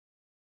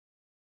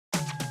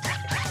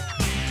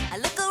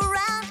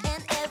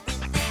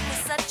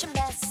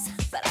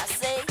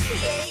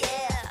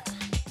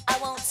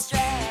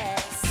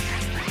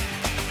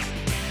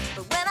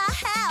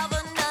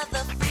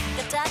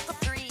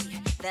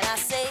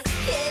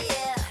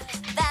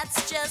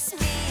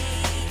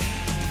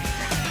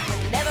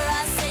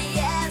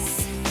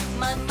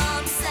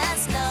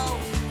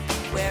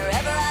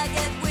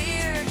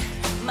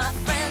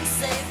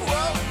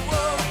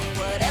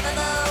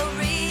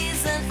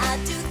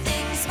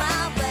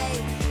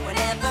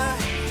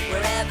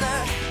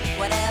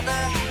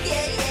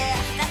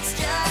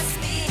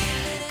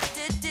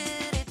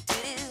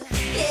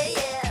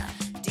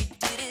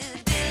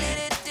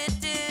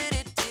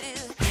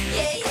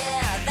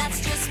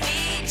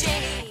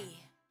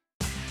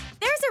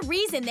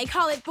reason they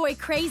call it boy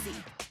crazy.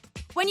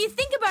 When you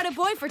think about a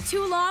boy for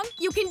too long,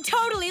 you can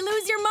totally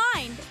lose your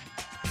mind.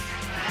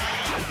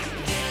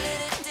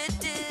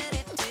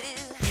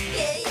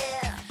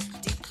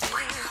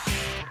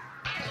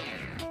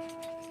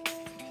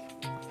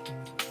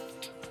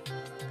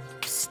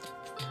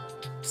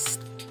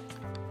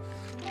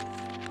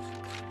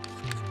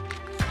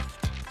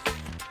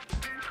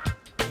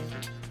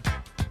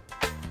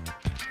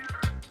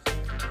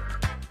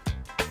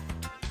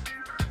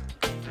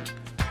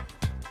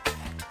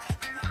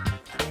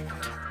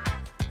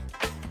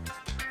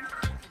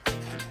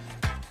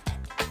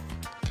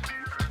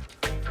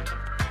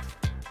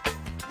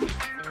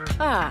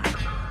 Ah,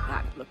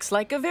 that looks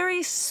like a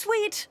very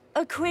sweet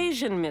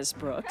equation, Miss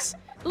Brooks.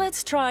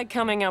 Let's try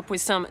coming up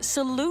with some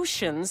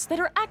solutions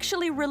that are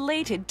actually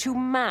related to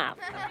math.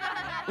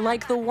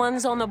 Like the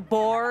ones on the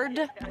board.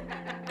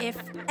 If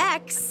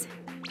x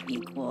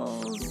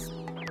equals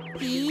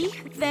b,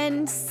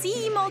 then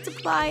c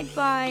multiplied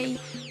by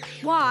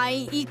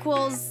y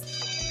equals...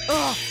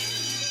 Ugh.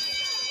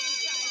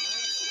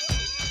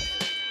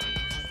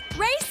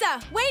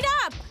 Raisa, wait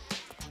up!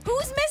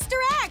 Who's Mr.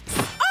 X?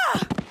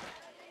 Ugh!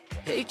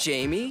 Hey,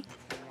 Jamie.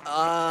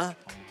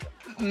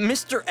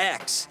 Mr.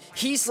 X.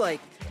 He's like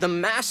the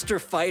master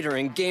fighter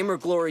in Gamer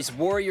Glory's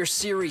Warrior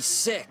Series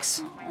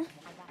 6.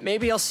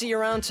 Maybe I'll see you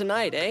around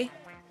tonight, eh?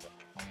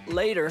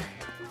 Later.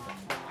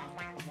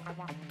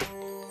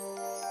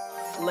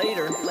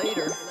 Later.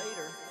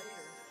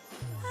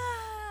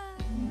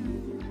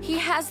 He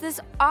has this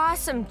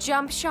awesome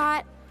jump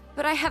shot,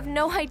 but I have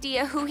no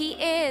idea who he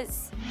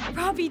is.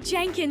 Robbie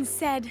Jenkins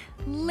said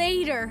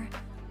later.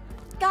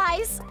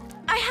 Guys,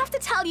 I have to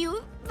tell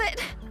you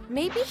that...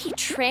 Maybe he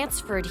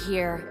transferred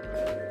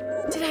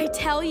here. Did I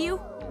tell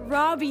you?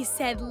 Robbie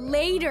said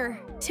later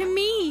to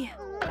me.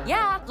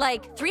 Yeah,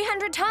 like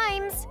 300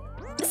 times.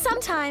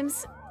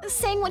 Sometimes,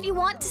 saying what you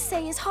want to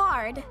say is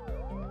hard.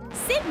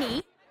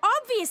 Sydney,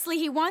 obviously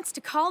he wants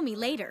to call me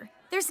later.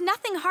 There's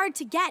nothing hard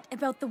to get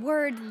about the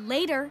word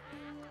later.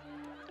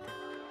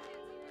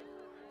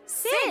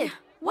 Sid,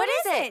 what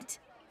is it?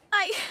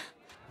 I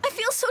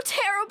feel so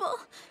terrible.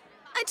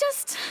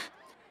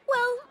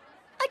 Well,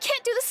 I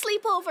can't do the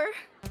sleepover.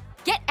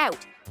 Get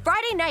out.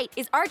 Friday night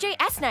is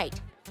RJS night.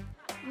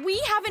 We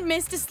haven't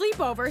missed a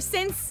sleepover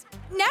since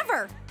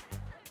never.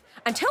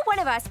 Until one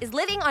of us is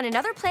living on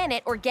another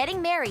planet or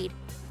getting married.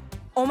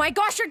 Oh my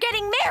gosh, you're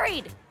getting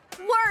married!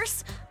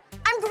 Worse,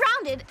 I'm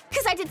grounded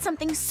because I did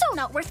something so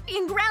not worth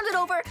being grounded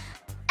over,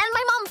 and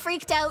my mom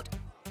freaked out.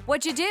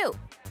 What'd you do?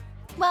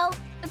 Well,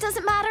 it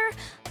doesn't matter.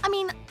 I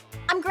mean,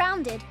 I'm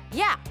grounded.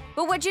 Yeah,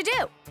 but what'd you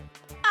do?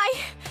 I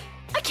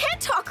can't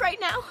talk right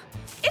now.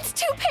 It's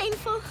too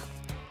painful.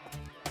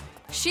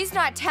 She's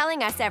not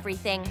telling us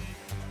everything.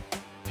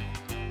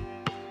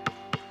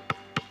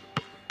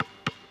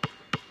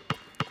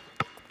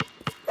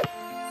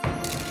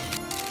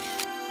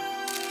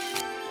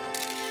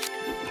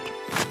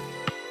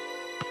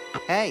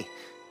 Hey,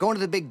 going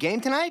to the big game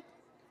tonight?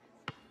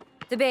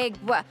 The big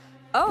what?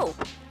 Oh,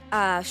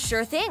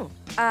 sure thing.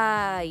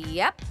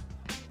 Yep.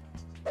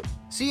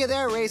 See you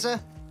there,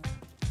 Reza.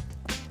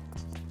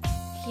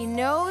 He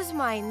knows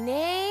my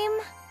name?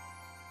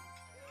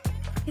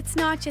 It's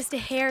not just a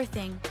hair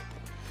thing.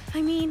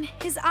 I mean,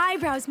 his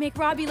eyebrows make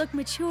Robbie look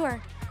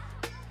mature,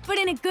 but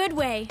in a good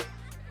way.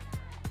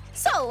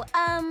 So,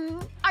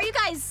 are you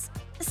guys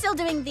still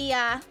doing the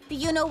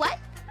you-know-what?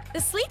 The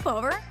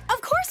sleepover?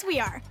 Of course we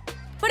are.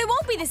 But it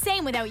won't be the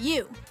same without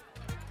you.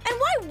 And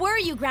why were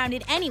you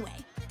grounded anyway?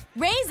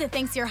 Reza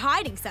thinks you're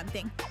hiding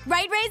something.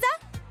 Right, Reza?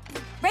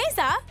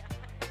 Reza?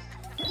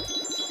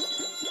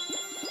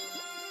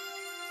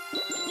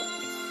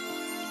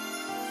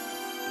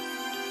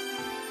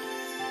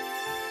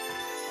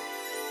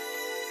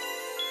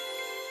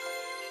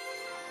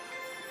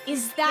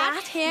 Is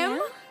that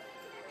him?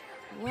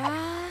 What?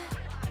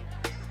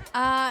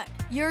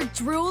 You're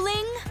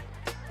drooling?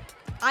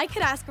 I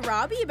could ask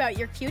Robbie about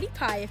your cutie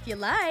pie if you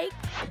like.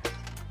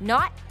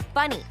 Not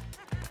funny.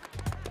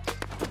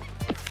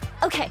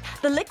 Okay,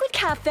 the Liquid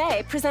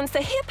Cafe presents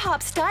the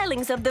hip-hop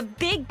stylings of the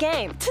big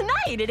game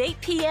tonight at 8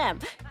 p.m.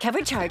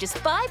 Cover charge is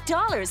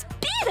 $5.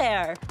 Be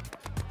there!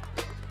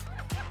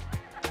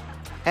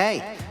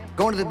 Hey,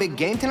 going to the big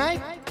game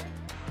tonight?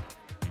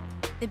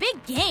 The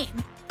big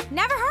game?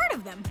 Never heard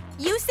of them.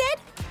 You, Sid?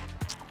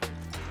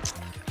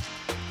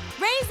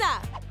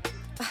 Reza!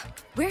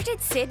 Where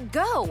did Sid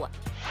go?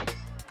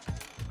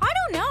 I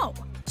don't know.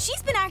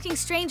 She's been acting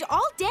strange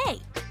all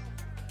day.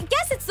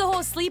 Guess it's the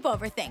whole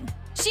sleepover thing.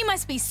 She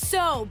must be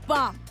so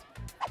bummed.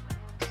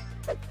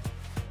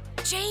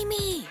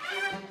 Jamie!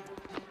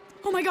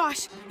 Oh my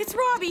gosh, it's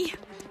Robbie.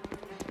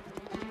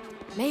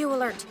 Mayo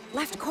alert,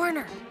 left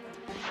corner.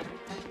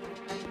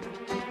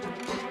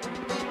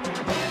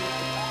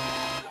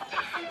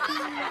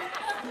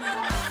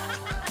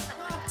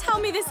 Tell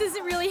me this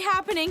isn't really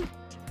happening.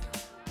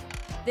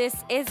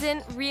 This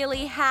isn't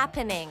really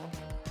happening.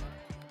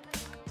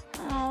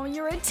 Oh,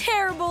 you're a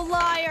terrible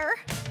liar.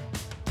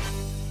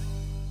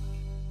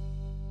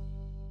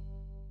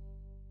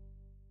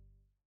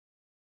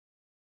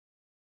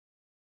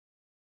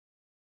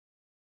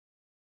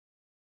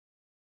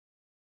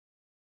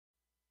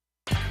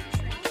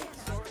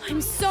 I'm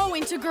so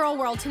into Girl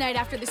World tonight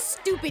after the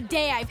stupid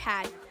day I've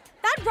had.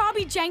 That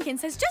Robbie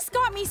Jenkins has just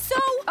got me so...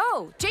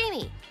 Oh,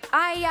 Jamie,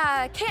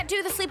 I can't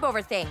do the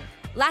sleepover thing.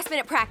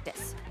 Last-minute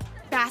practice.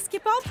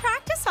 Basketball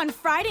practice on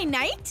Friday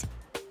night?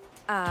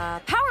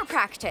 Power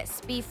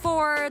practice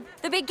before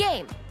the big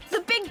game.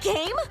 The big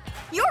game?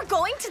 You're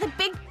going to the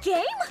big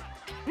game?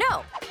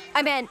 No,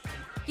 I meant,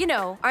 you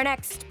know, our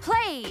next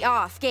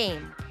playoff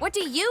game. What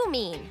do you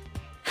mean?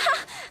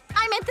 Ha!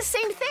 I meant the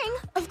same thing,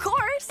 of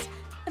course.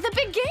 The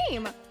big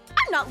game.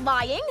 I'm not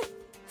lying.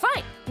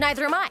 Fine,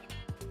 neither am I.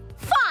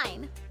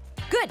 Fine.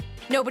 Good,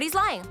 nobody's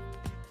lying.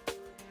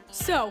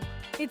 So,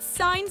 it's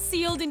signed,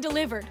 sealed, and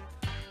delivered.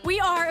 We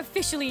are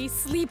officially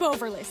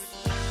sleepoverless.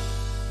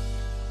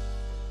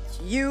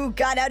 You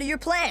got out of your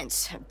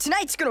plans.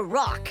 Tonight's gonna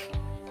rock.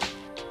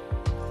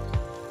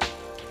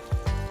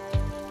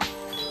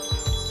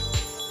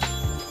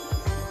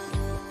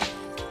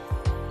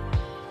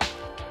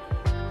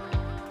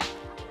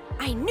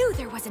 I knew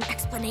there was an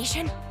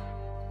explanation.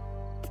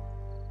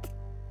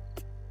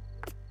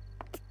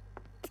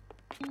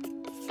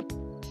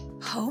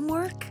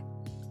 Homework?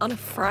 On a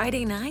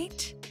Friday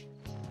night?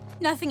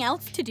 Nothing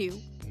else to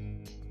do.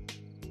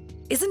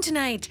 Isn't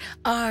tonight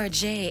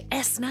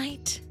RJS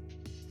night?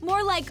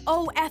 More like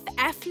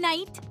OFF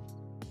night.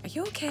 Are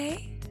you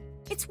okay?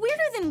 It's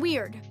weirder than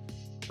weird.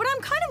 But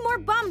I'm kind of more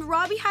bummed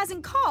Robbie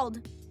hasn't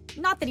called.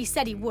 Not that he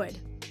said he would.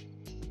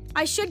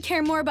 I should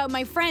care more about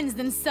my friends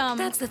than some...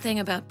 That's the thing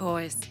about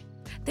boys.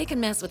 They can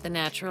mess with the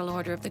natural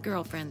order of the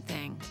girlfriend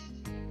thing.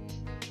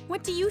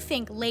 What do you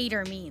think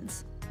later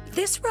means?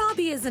 This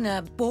Robbie isn't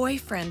a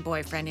boyfriend,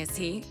 is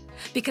he?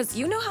 Because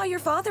you know how your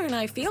father and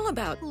I feel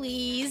about...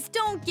 Please,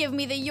 don't give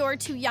me the you're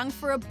too young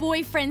for a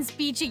boyfriend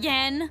speech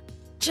again.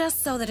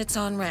 Just so that it's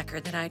on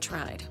record that I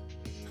tried.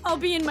 I'll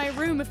be in my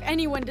room if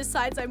anyone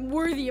decides I'm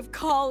worthy of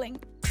calling.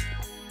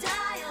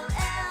 Dial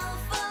L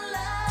for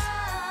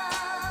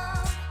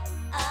love.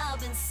 I've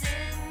been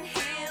sitting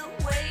here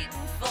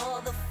waiting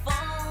for the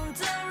phone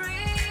to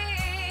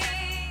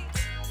ring.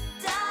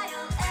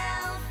 Dial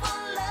L for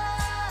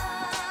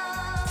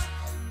love.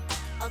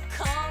 A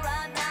call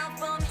right now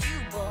from you,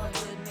 boy,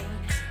 would mean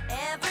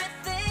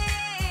everything.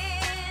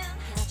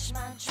 Catch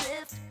my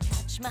drift,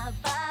 catch my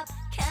vibe,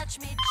 catch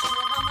me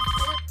chilling on the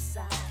flip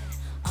side.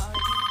 Are you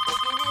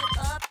picking it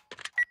up?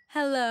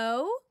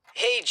 Hello?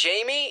 Hey,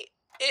 Jamie,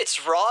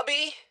 it's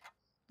Robbie.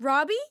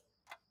 Robbie?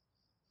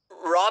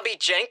 Robbie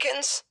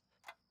Jenkins?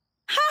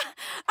 Ha!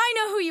 I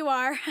know who you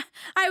are.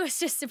 I was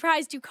just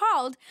surprised you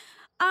called.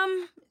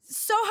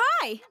 So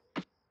hi.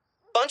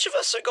 Bunch of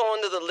us are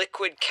going to the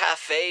Liquid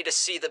Cafe to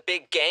see the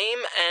big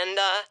game, and,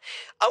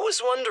 I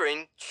was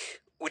wondering,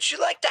 would you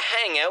like to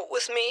hang out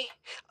with me?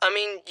 I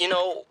mean, you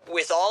know,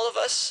 with all of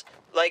us?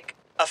 Like,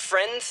 a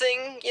friend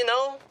thing, you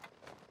know?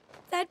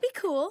 That'd be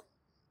cool.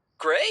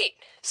 Great.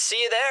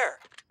 See you there.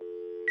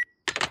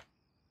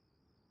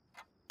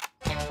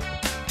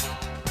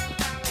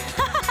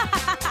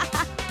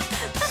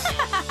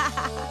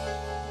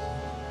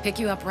 Pick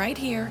you up right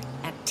here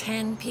at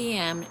 10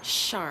 p.m.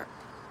 sharp.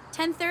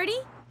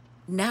 10:30?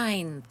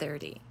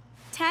 9:30.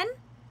 10?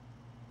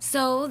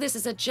 So this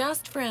is a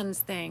just friends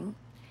thing,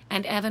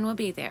 and Evan will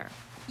be there.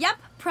 Yep,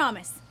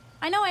 promise.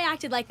 I know I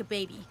acted like a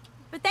baby,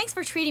 but thanks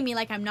for treating me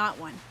like I'm not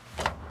one.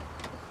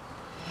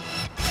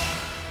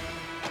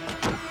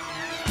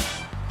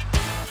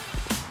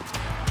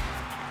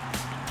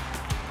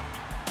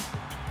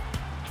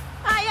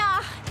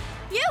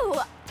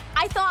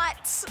 I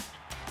thought...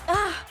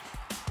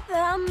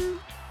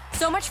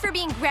 So much for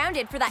being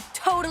grounded for that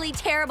totally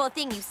terrible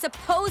thing you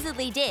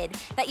supposedly did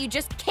that you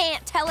just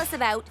can't tell us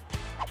about.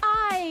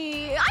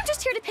 I'm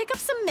just here to pick up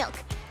some milk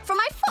for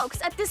my folks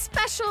at this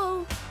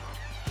special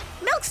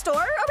milk store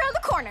around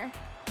the corner.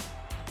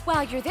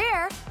 While you're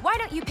there, why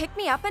don't you pick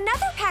me up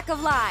another pack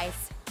of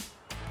lies?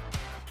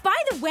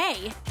 By the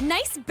way,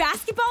 nice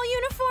basketball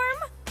uniform?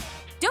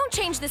 Don't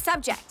change the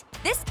subject.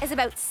 This is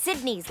about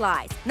Sydney's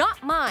lies,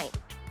 not mine.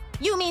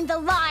 You mean the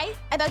lie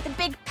about the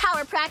big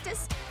power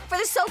practice for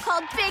the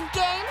so-called big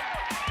game?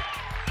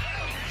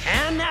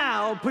 And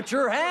now, put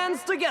your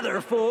hands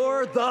together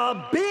for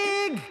the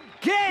big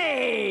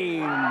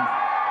game!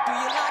 Do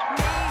you like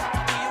me?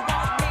 Do you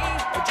want me?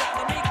 You're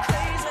driving me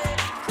crazy,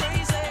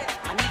 crazy.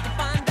 I need to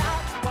find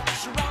out what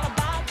you're all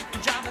about.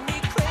 You're driving me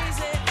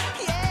crazy,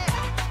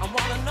 yeah. I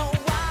wanna know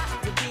why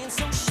you're being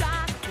so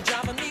shy. You're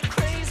driving me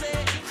crazy,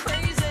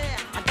 crazy.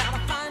 I gotta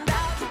find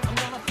out. I'm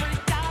gonna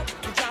freak out.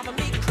 You're driving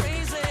me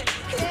crazy,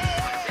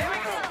 yeah. Here we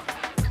go.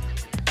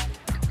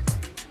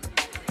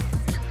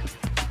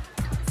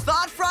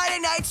 Thought Friday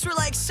nights were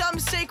like some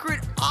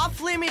sacred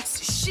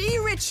off-limits she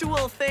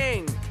ritual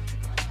thing.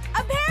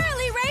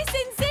 Apparently, Race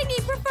and Sydney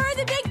prefer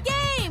the big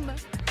game.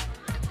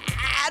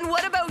 And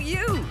what about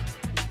you?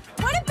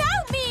 What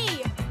about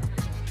me?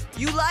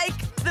 You like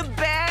the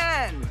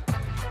band.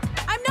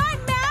 I'm not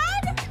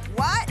mad?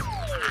 What?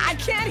 I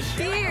can't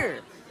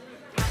hear.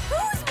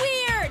 Who's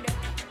weird?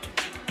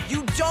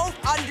 You don't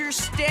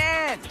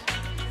understand.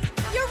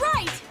 You're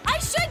right. I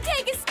should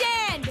take a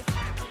stand.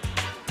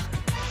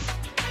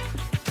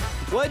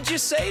 What'd you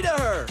say to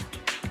her?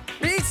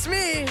 Beats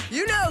me.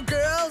 You know,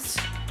 girls.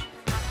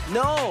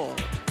 No,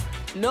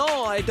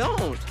 I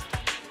don't.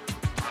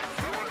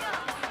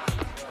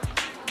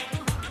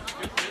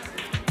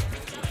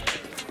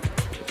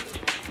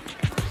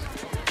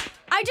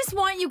 I just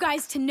want you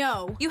guys to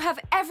know. You have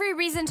every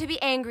reason to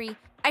be angry.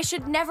 I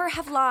should never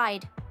have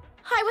lied.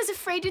 I was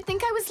afraid you'd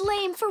think I was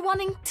lame for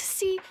wanting to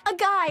see a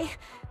guy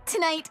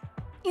tonight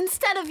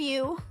instead of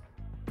you.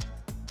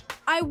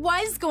 I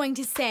was going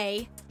to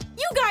say,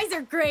 you guys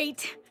are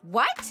great.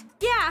 What?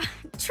 Yeah,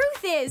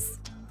 truth is,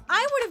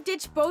 I would have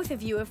ditched both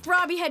of you if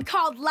Robbie had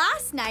called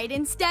last night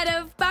instead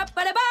of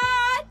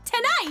ba-ba-da-ba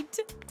tonight.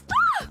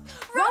 Ah!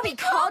 Robbie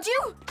called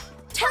you?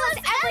 Tell us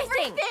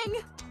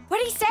everything.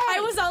 What'd he say? I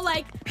was all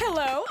like,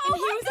 hello, and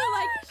he was all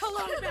like,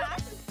 hello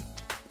back.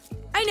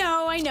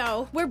 I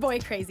know, we're boy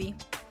crazy.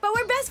 But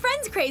we're best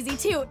friends crazy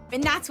too,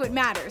 and that's what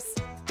matters.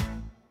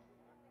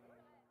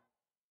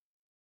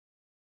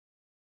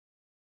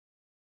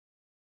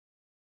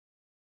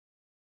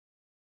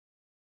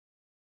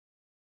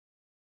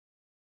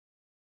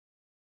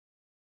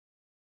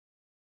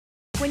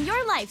 When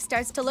your life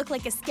starts to look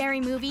like a scary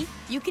movie,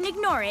 you can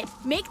ignore it,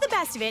 make the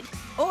best of it,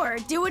 or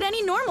do what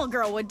any normal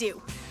girl would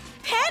do.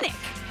 Panic!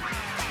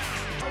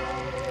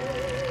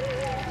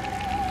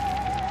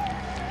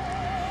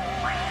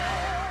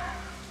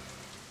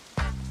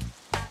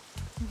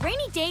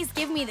 Rainy days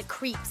give me the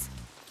creeps.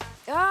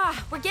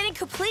 We're getting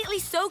completely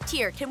soaked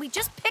here. Can we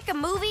just pick a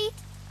movie?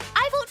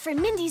 I vote for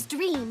Mindy's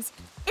Dreams.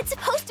 It's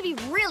supposed to be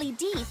really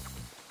deep.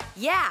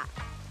 Yeah,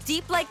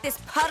 deep like this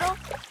puddle.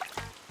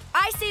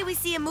 I say we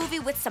see a movie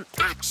with some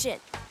action.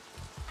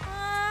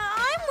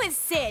 I'm with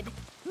Sid.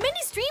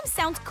 Mindy's Dreams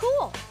sounds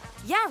cool.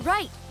 Yeah,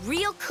 right.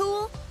 Real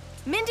cool.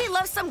 Mindy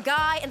loves some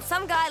guy, and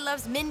some guy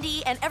loves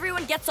Mindy, and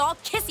everyone gets all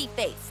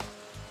kissy-faced.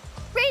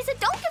 Reza,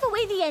 don't give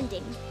away the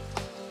ending.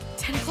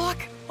 10 o'clock.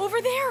 Over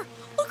there.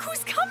 Look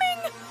who's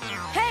coming.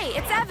 Hey,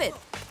 it's Evan.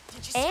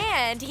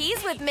 And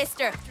he's with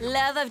Mr.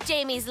 Love of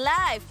Jamie's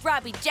Life,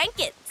 Robbie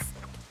Jenkins.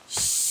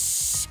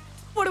 Shh.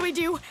 What do we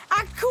do?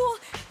 Act cool?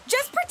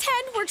 Just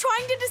pretend we're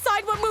trying to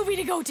decide what movie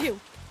to go to.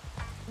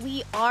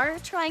 We are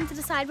trying to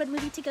decide what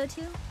movie to go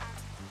to?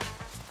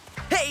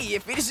 Hey,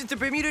 if it isn't the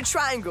Bermuda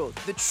Triangle,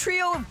 the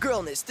trio of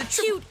girlness, the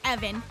Cute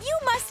Evan, you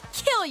must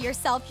kill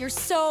yourself. You're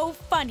so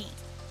funny.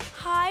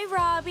 Hi,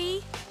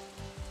 Robbie.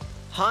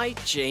 Hi,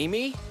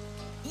 Jamie.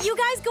 You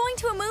guys going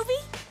to a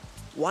movie?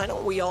 Why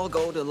don't we all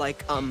go to,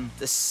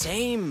 the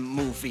same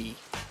movie?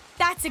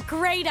 That's a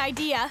great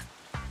idea.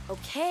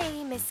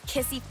 Okay, Miss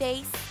Kissy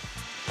Face.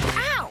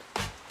 Ow!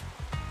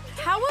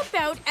 How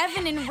about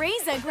Evan and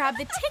Reza grab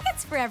the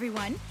tickets for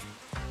everyone,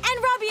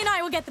 and Robbie and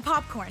I will get the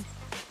popcorn.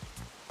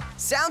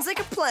 Sounds like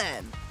a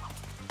plan.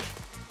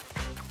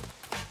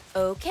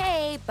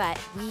 Okay, but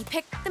we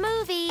picked the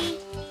movie.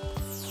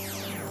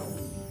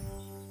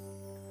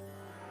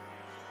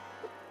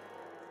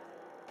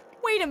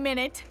 Wait a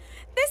minute.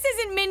 This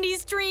isn't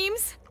Mindy's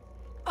Dreams.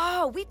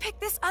 Oh, we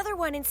picked this other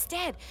one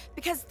instead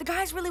because the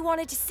guys really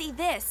wanted to see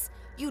this.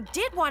 You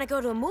did want to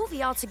go to a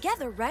movie all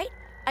together, right?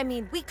 I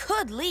mean, we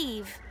could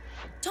leave.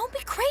 Don't be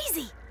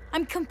crazy.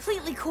 I'm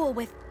completely cool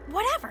with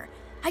whatever.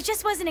 I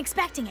just wasn't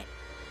expecting it.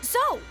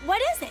 So,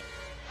 what is it?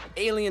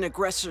 Alien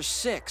Aggressor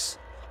 6.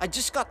 I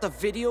just got the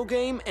video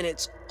game and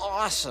it's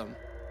awesome.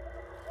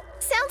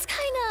 Sounds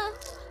kinda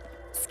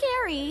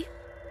scary.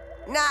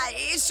 Nah,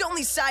 it's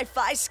only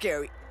sci-fi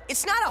scary.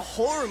 It's not a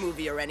horror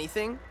movie or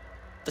anything.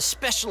 The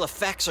special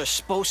effects are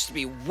supposed to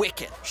be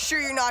wicked.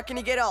 Sure you're not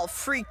gonna get all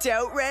freaked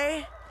out,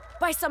 Ray?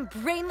 By some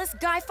brainless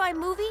guy-fi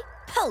movie?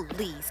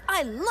 Please,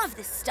 I love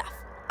this stuff.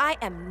 I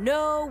am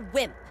no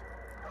wimp.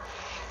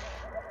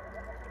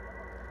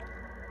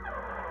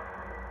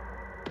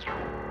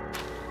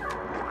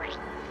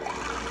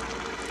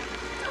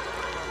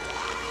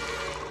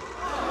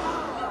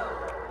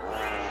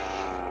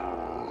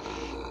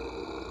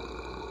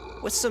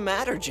 What's the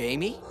matter,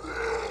 Jamie?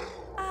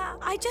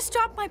 I just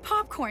dropped my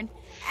popcorn, and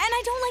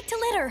I don't like to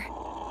litter.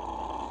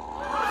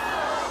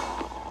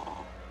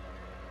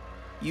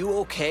 You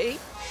okay?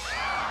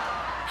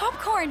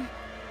 Popcorn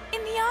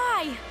in the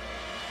eye.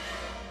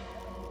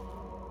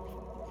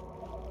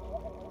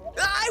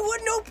 I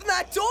wouldn't open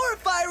that door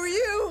if I were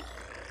you.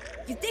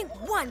 You'd think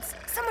once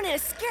someone in a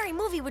scary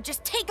movie would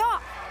just take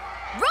off.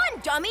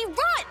 Run, dummy,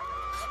 run!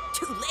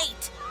 Too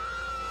late.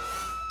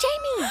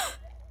 Jamie!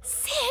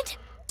 Sid,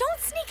 don't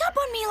sneak up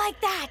on me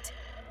like that.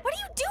 What are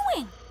you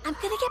doing? I'm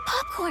gonna get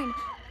popcorn.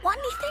 Want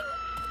anything?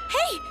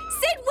 Hey,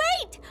 Sid,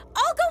 wait!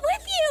 I'll go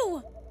with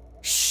you!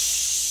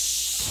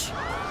 Shh!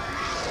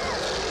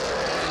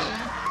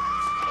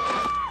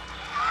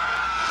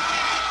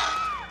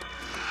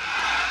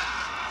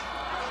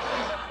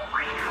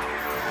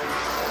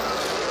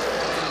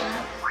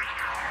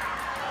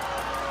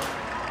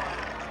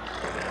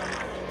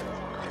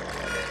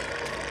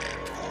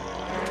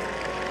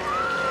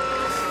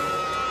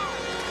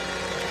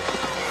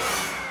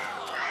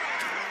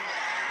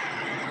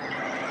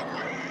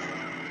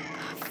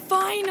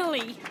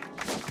 Finally!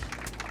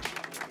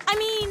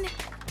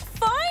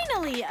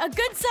 Finally, a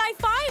good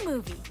sci-fi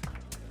movie.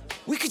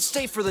 We could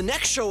stay for the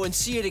next show and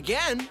see it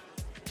again.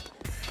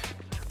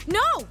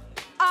 No!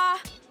 I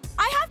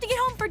have to get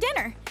home for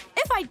dinner.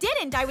 If I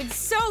didn't, I would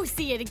so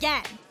see it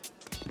again.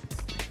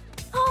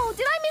 Oh,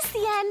 did I miss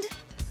the end?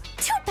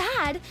 Too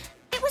bad.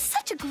 It was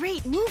such a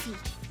great movie.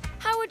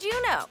 How would you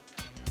know?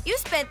 You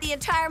spent the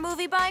entire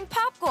movie buying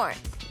popcorn.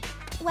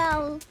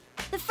 Well,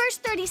 the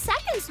first 30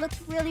 seconds looked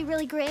really,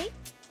 really great.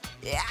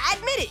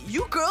 Admit it,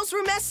 you girls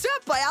were messed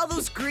up by all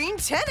those green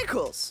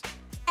tentacles.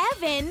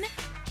 Evan,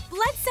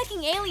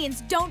 blood-sucking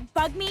aliens don't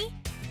bug me.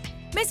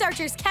 Miss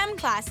Archer's chem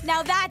class,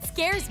 now that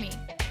scares me.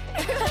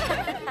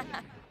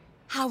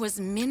 How was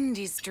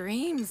Mindy's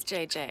dreams,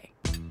 JJ?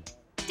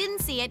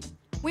 Didn't see it.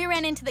 We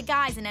ran into the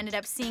guys and ended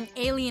up seeing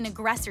Alien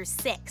Aggressor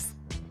 6.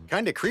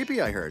 Kinda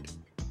creepy, I heard.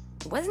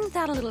 Wasn't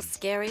that a little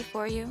scary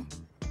for you?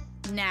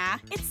 Nah,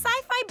 it's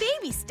sci-fi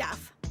baby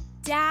stuff.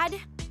 Dad,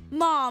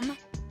 Mom,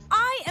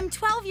 I am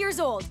 12 years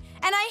old,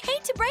 and I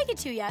hate to break it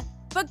to you,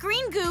 but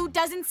green goo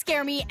doesn't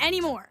scare me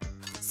anymore.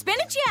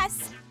 Spinach,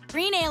 yes.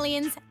 Green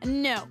aliens,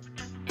 no.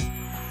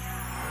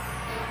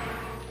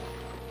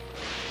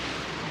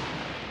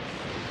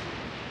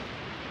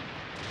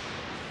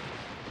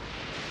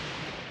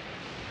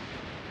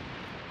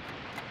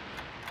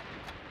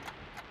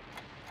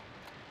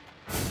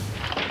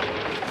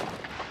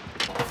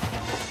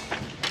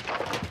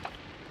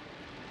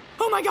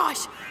 Oh my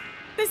gosh!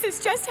 This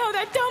is just how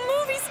that dumb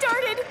movie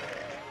started!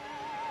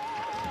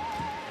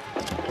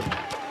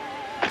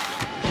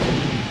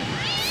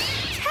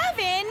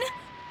 Kevin!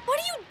 What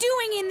are you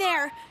doing in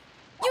there?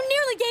 You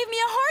nearly gave me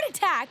a heart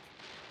attack!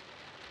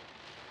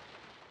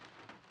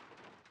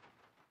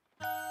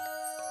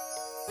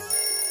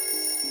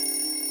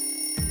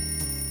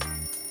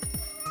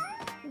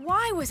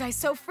 Why was I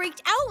so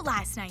freaked out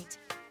last night?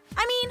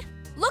 I mean,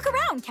 look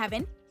around,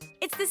 Kevin.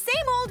 It's the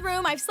same old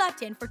room I've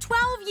slept in for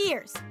 12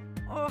 years.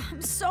 Oh,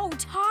 I'm so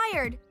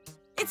tired.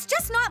 It's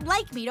just not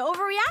like me to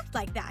overreact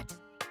like that.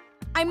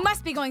 I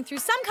must be going through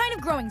some kind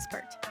of growing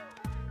spurt.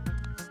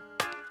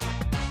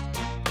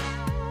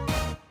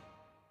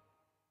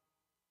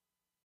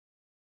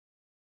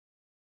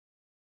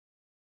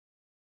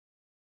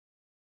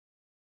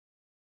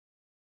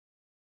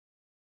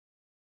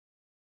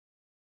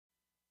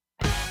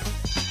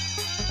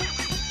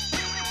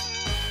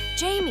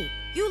 Jamie,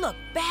 you look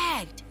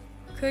bagged.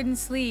 Couldn't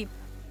sleep.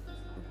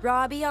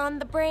 Robbie on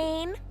the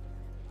brain?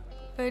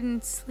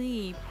 Couldn't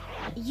sleep.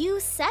 You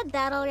said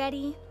that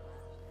already.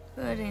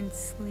 Couldn't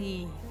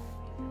sleep.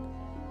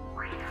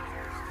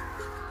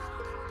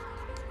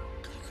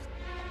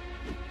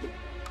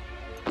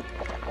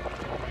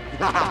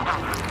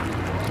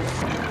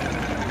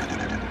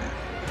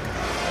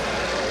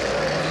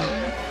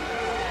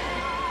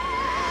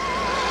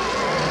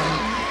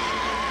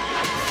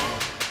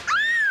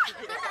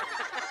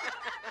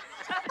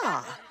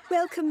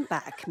 Welcome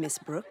back, Miss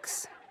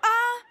Brooks.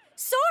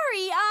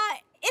 Sorry,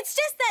 it's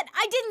just that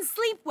I didn't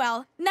sleep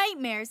well.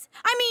 Nightmares.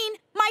 I mean,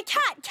 my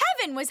cat,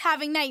 Kevin, was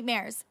having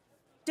nightmares.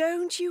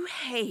 Don't you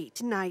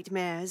hate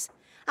nightmares?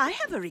 I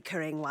have a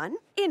recurring one.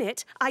 In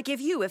it, I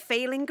give you a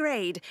failing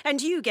grade,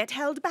 and you get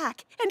held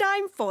back, and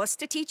I'm forced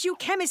to teach you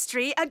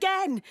chemistry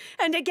again,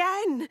 and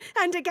again,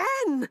 and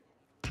again.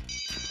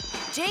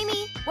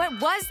 Jamie, what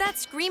was that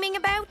screaming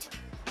about?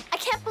 I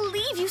can't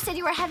believe you said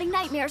you were having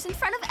nightmares in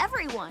front of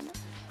everyone.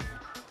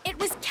 It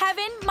was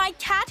Kevin, my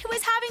cat, who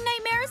was having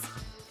nightmares,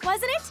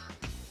 wasn't it?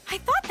 I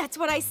thought that's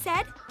what I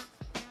said.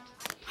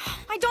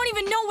 I don't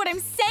even know what I'm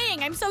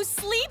saying. I'm so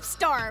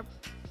sleep-starved.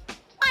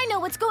 I know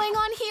what's going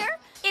on here.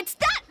 It's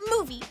that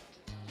movie.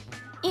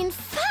 In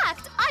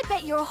fact, I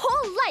bet your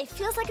whole life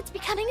feels like it's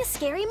becoming a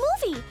scary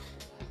movie.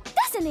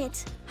 Doesn't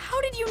it?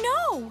 How did you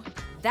know?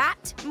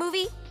 That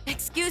movie?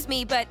 Excuse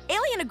me, but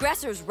Alien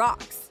Aggressors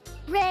rocks.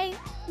 Ray,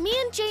 me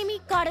and Jamie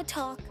gotta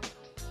talk.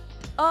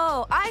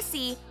 Oh, I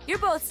see. You're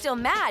both still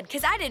mad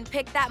because I didn't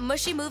pick that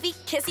mushy movie,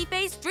 Kissy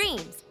Face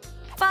Dreams.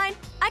 Fine,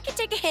 I can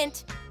take a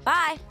hint.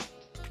 Bye.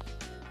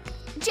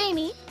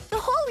 Jamie, the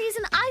whole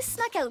reason I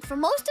snuck out for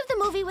most of the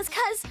movie was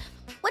because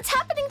what's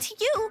happening to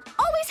you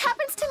always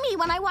happens to me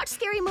when I watch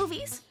scary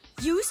movies.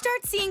 You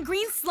start seeing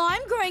green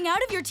slime growing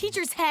out of your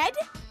teacher's head?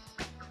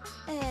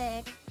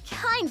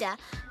 Kinda.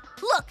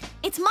 Look,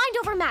 it's mind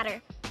over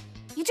matter.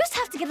 You just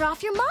have to get it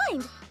off your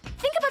mind.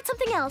 Think about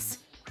something else.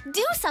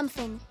 Do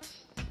something.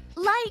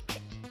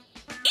 Like,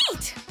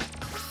 eat!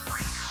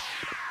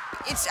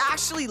 It's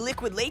actually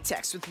liquid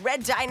latex with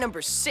red dye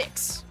number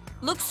 6.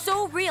 Looks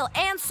so real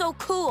and so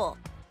cool.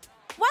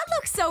 What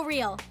looks so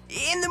real?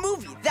 In the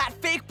movie, that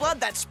fake blood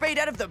that sprayed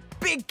out of the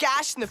big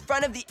gash in the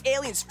front of the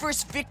alien's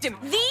first victim.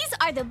 These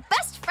are the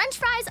best French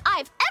fries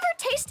I've ever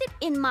tasted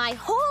in my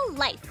whole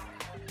life.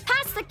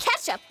 Pass the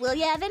ketchup, will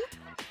you, Evan?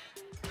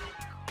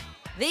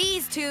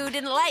 These two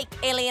didn't like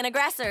Alien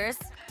Aggressors.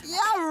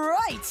 Yeah,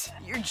 right.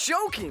 You're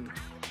joking.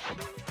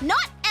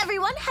 Not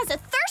everyone has a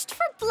thirst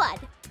for blood.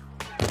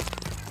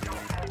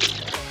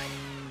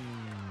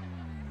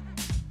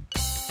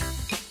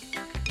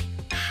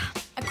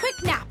 A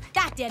quick nap,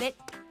 that did it.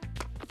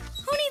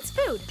 Who needs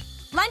food?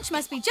 Lunch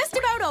must be just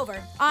about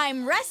over.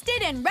 I'm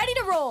rested and ready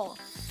to roll.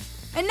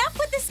 Enough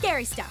with the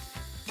scary stuff.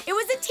 It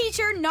was a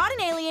teacher, not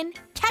an alien.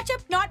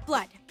 Ketchup, not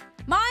blood.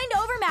 Mind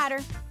over matter.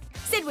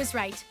 Sid was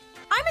right.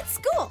 I'm at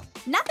school.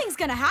 Nothing's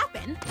gonna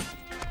happen.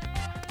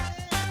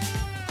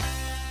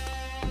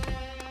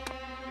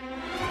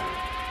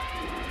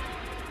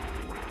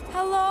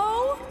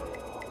 Hello?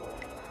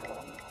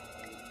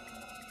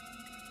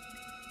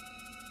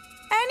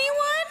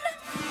 Anyone?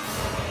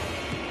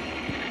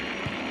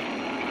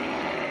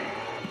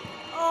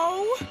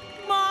 Oh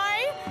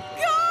my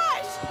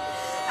gosh!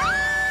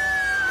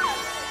 Ah!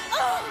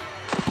 Ugh.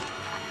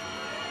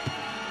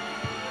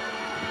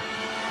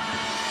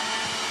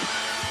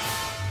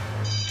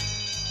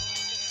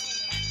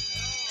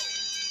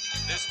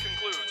 This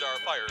concludes our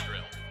fire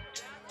drill.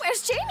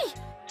 Where's Jamie?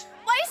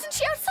 Why isn't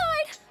she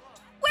outside?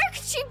 Where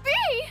could she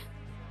be?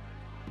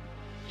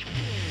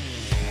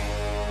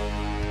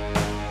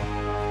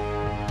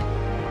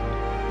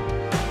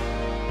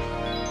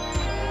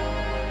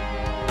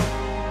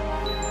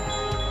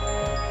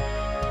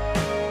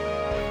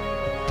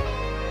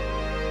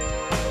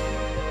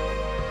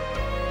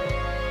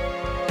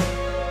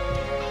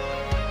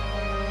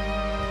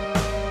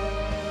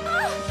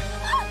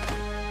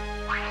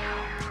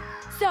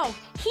 So,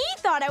 he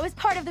thought I was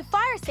part of the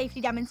fire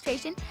safety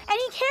demonstration, and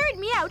he carried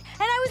me out,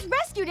 and I was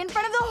rescued in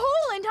front of the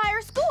whole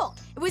entire school.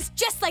 It was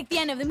just like the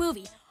end of the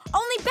movie.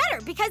 Only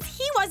better, because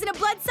he wasn't a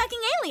blood-sucking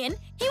alien.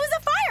 He was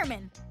a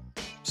fireman.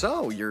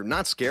 So, you're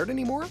not scared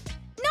anymore?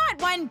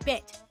 Not one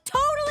bit.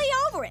 Totally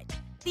over it.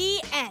 The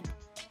end.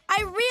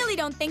 I really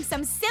don't think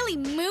some silly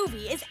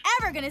movie is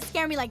ever gonna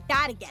scare me like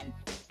that again.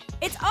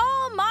 It's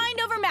all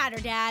mind over matter,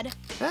 Dad.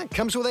 That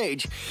comes with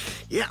age.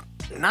 Yeah,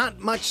 not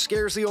much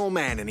scares the old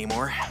man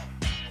anymore.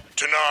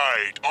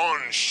 Tonight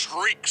on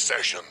Shriek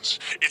Sessions,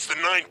 it's the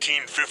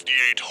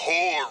 1958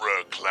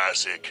 horror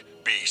classic,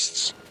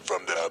 Beasts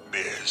from the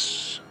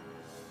Abyss.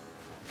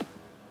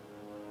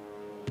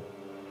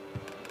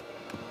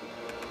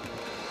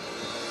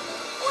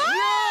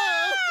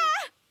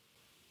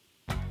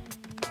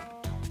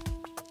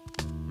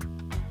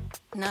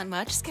 Not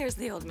much scares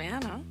the old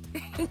man, huh?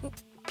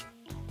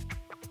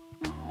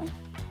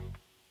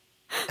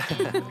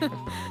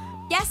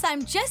 Guess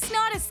I'm just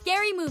not a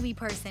scary movie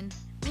person.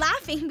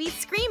 Laughing beats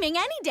screaming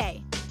any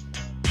day.